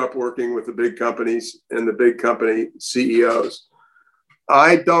kind of grew up working with the big companies and the big company CEOs.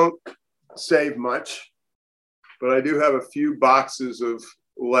 I don't save much, but I do have a few boxes of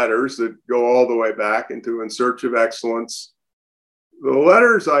letters that go all the way back into In Search of Excellence. The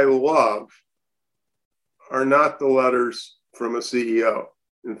letters I love are not the letters from a CEO.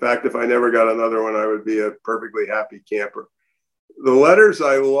 In fact, if I never got another one, I would be a perfectly happy camper. The letters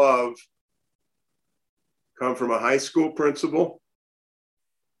I love come from a high school principal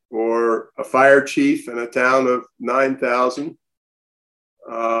or a fire chief in a town of 9,000,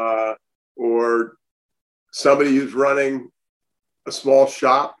 or somebody who's running a small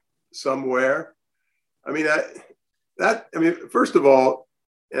shop somewhere. I mean, first of all,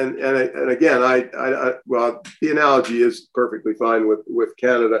 and again, well, the analogy is perfectly fine with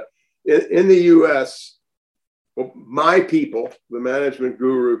Canada. In the U.S., well, my people, the management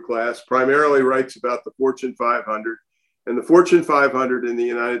guru class, primarily writes about the Fortune 500, and the Fortune 500 in the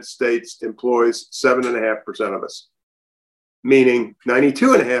United States employs 7.5% of us, meaning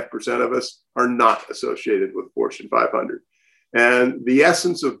 92.5% of us are not associated with Fortune 500. And the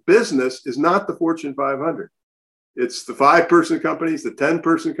essence of business is not the Fortune 500. It's the 5-person companies, the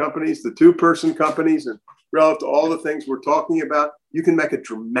 10-person companies, the 2-person companies, and relative to all the things we're talking about, you can make a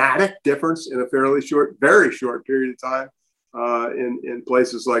dramatic difference in a fairly short, very short period of time in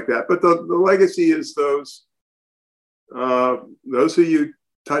places like that. But the legacy is those who you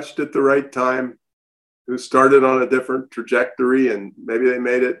touched at the right time, who started on a different trajectory, and maybe they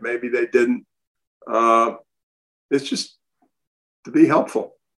made it, maybe they didn't. It's just to be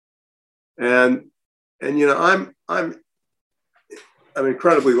helpful. And you know, I'm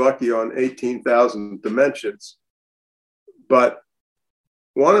incredibly lucky on 18,000 dimensions, but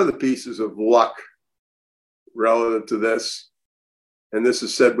one of the pieces of luck relative to this, and this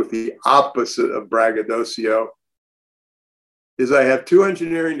is said with the opposite of braggadocio, is I have 2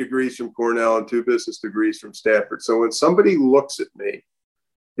 engineering degrees from Cornell and 2 business degrees from Stanford. So when somebody looks at me,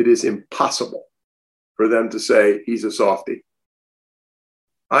 it is impossible for them to say he's a softie.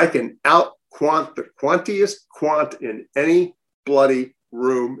 I can out-quant the quantiest quant in any bloody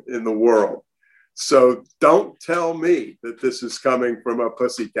room in the world. So don't tell me that this is coming from a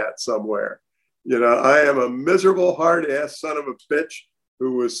pussycat somewhere. You know, I am a miserable, hard-ass son of a bitch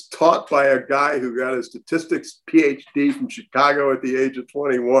who was taught by a guy who got a statistics PhD from Chicago at the age of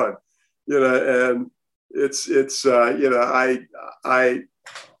 21. You know, and it's you know,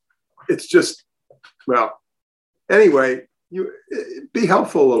 it's just, well, anyway, you be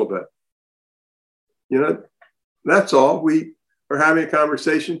helpful a little bit. You know, that's all. We are having a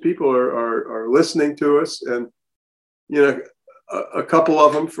conversation. People are listening to us, and you know, a couple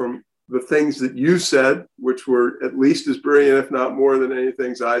of them from the things that you said, which were at least as brilliant, if not more than any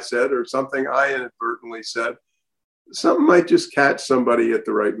things I said, or something I inadvertently said. Something might just catch somebody at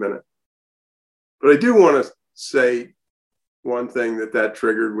the right minute. But I do want to say one thing that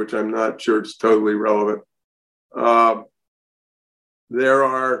triggered, which I'm not sure it's totally relevant. There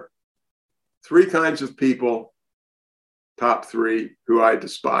are 3 kinds of people, top 3, who I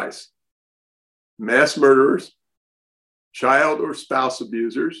despise: mass murderers, child or spouse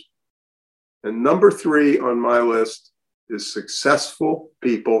abusers, and number 3 on my list is successful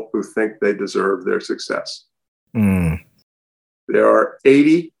people who think they deserve their success. There are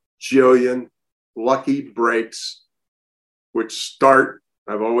 80 jillion lucky breaks, which start,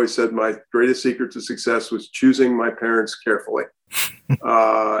 I've always said my greatest secret to success was choosing my parents carefully.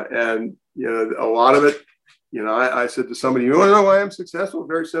 And, you know, a lot of it, you know, I said to somebody, you want to know why I'm successful?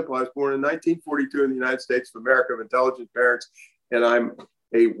 Very simple. I was born in 1942 in the United States of America of intelligent parents, and I'm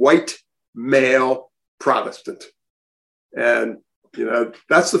a white male Protestant. And,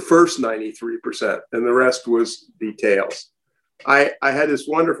 that's the first 93%. And the rest was details. I had this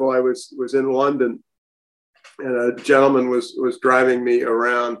wonderful, I was in London, and a gentleman was driving me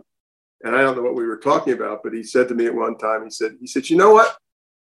around, and I don't know what we were talking about, but he said to me at one time, he said, you know what?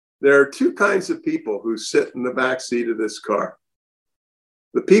 There are two kinds of people who sit in the back seat of this car.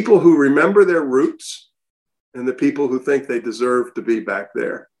 The people who remember their roots and the people who think they deserve to be back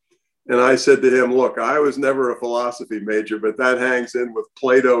there. And I said to him, look, I was never a philosophy major, but that hangs in with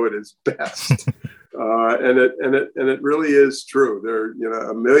Plato at his best. And it really is true. There are,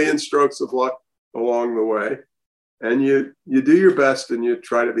 a million strokes of luck along the way, and you do your best and you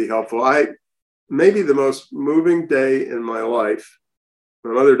try to be helpful. Maybe the most moving day in my life.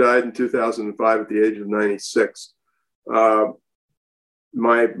 My mother died in 2005 at the age of 96.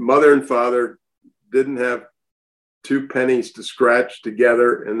 My mother and father didn't have 2 pennies to scratch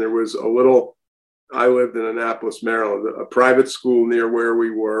together, and there was I lived in Annapolis, Maryland, a private school near where we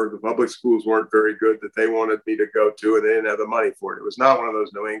were. The public schools weren't very good that they wanted me to go to, and they didn't have the money for it. It was not one of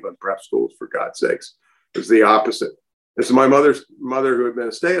those New England prep schools, for God's sakes. It was the opposite. And so my mother, who had been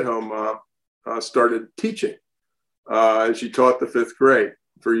a stay-at-home mom, started teaching. And she taught the 5th grade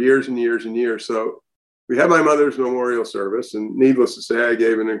for years and years and years. So we had my mother's memorial service, and needless to say, I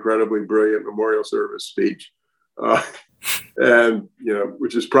gave an incredibly brilliant memorial service speech. And,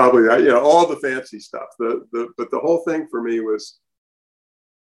 which is probably, all the fancy stuff. But the whole thing for me was,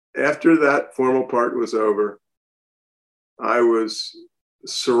 after that formal part was over, I was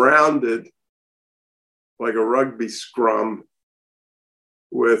surrounded like a rugby scrum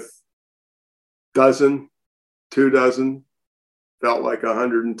with 2 dozen, felt like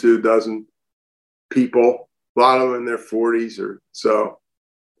 102 dozen people, a lot of them in their 40s or so.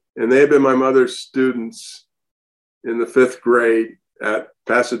 And they had been my mother's students in the 5th grade at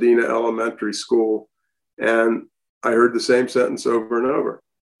Pasadena Elementary School. And I heard the same sentence over and over.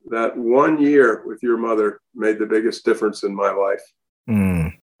 That 1 year with your mother made the biggest difference in my life.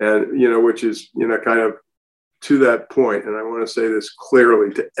 And, which is, kind of to that point. And I want to say this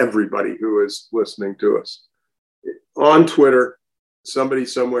clearly to everybody who is listening to us. On Twitter, somebody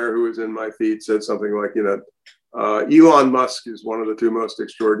somewhere who was in my feed said something like, Elon Musk is one of the 2 most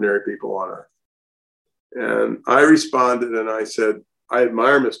extraordinary people on earth. And I responded and I said, I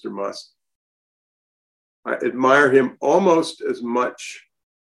admire Mr. Musk. I admire him almost as much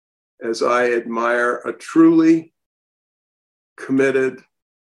as I admire a truly committed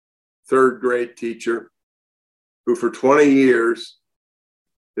 3rd grade teacher who for 20 years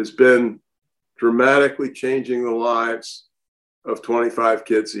has been dramatically changing the lives of 25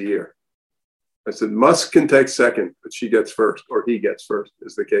 kids a year. I said, Musk can take second, but she gets first, or he gets first,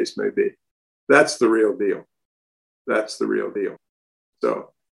 as the case may be. That's the real deal. That's the real deal.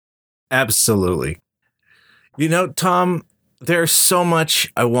 So. Absolutely. Tom, there's so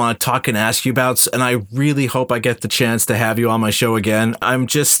much I want to talk and ask you about, and I really hope I get the chance to have you on my show again. I'm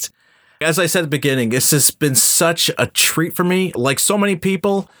just, as I said at the beginning, this has been such a treat for me. Like so many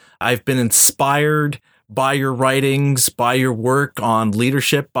people, I've been inspired by your writings, by your work on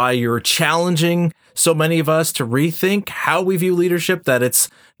leadership, by your challenging so many of us to rethink how we view leadership, that it's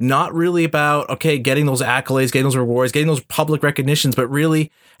not really about, getting those accolades, getting those rewards, getting those public recognitions, but really,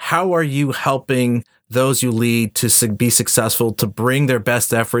 how are you helping those you lead to be successful, to bring their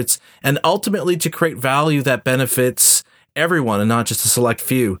best efforts, and ultimately to create value that benefits everyone and not just a select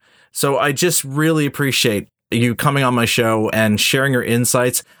few. So I just really appreciate you coming on my show and sharing your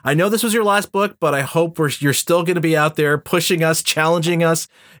insights. I know this was your last book, but I hope you're still going to be out there pushing us, challenging us,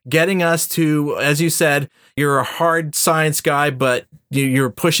 getting us to, as you said, you're a hard science guy, but you're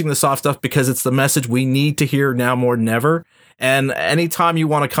pushing the soft stuff because it's the message we need to hear now more than ever. And anytime you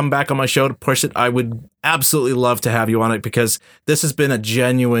want to come back on my show to push it, I would absolutely love to have you on it, because this has been a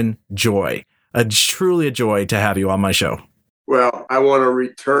genuine joy, truly a joy to have you on my show. Well, I want to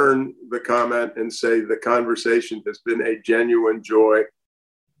return the comment and say the conversation has been a genuine joy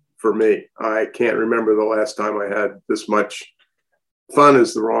for me. I can't remember the last time I had this much fun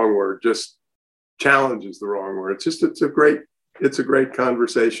is the wrong word. Just challenge is the wrong word. It's a great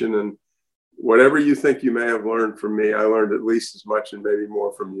conversation, and whatever you think you may have learned from me, I learned at least as much and maybe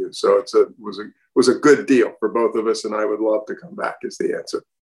more from you. So it was a good deal for both of us, and I would love to come back is the answer.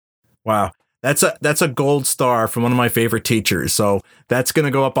 Wow. That's a gold star from one of my favorite teachers. So that's going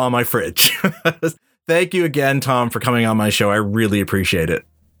to go up on my fridge. Thank you again, Tom, for coming on my show. I really appreciate it.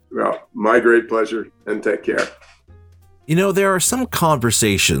 Well, my great pleasure, and take care. There are some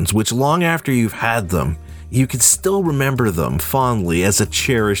conversations which, long after you've had them, you can still remember them fondly as a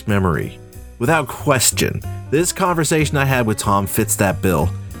cherished memory. Without question, This conversation I had with Tom fits that bill,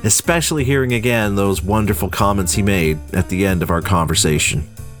 especially hearing again those wonderful comments he made at the end of our conversation.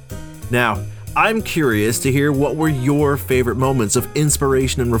 Now, I'm curious to hear what were your favorite moments of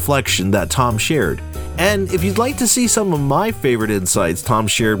inspiration and reflection that Tom shared. And if you'd like to see some of my favorite insights Tom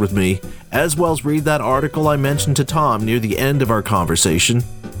shared with me, as well as read that article I mentioned to Tom near the end of our conversation,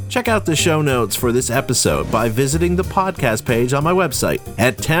 check out the show notes for this episode by visiting the podcast page on my website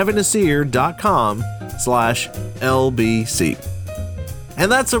at tavinasir.com/LBC.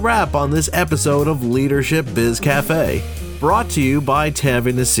 And that's a wrap on this episode of Leadership Biz Cafe, brought to you by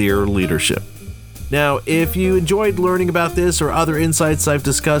Tavi Nassir Leadership. Now, if you enjoyed learning about this or other insights I've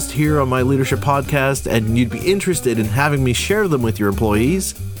discussed here on my leadership podcast and you'd be interested in having me share them with your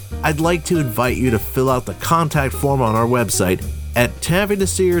employees, I'd like to invite you to fill out the contact form on our website at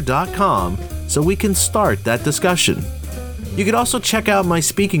tavinasir.com so we can start that discussion. You can also check out my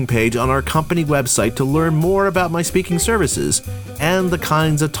speaking page on our company website to learn more about my speaking services and the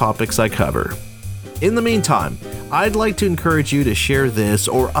kinds of topics I cover. In the meantime, I'd like to encourage you to share this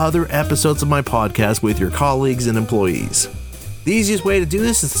or other episodes of my podcast with your colleagues and employees. The easiest way to do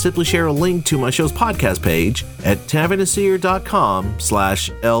this is to simply share a link to my show's podcast page at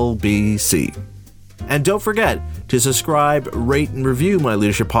tavinasir.com/LBC. And don't forget to subscribe, rate, and review my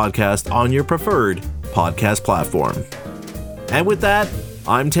leadership podcast on your preferred podcast platform. And with that,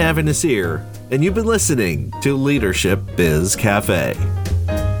 I'm Tavi Nassir, and you've been listening to Leadership Biz Cafe.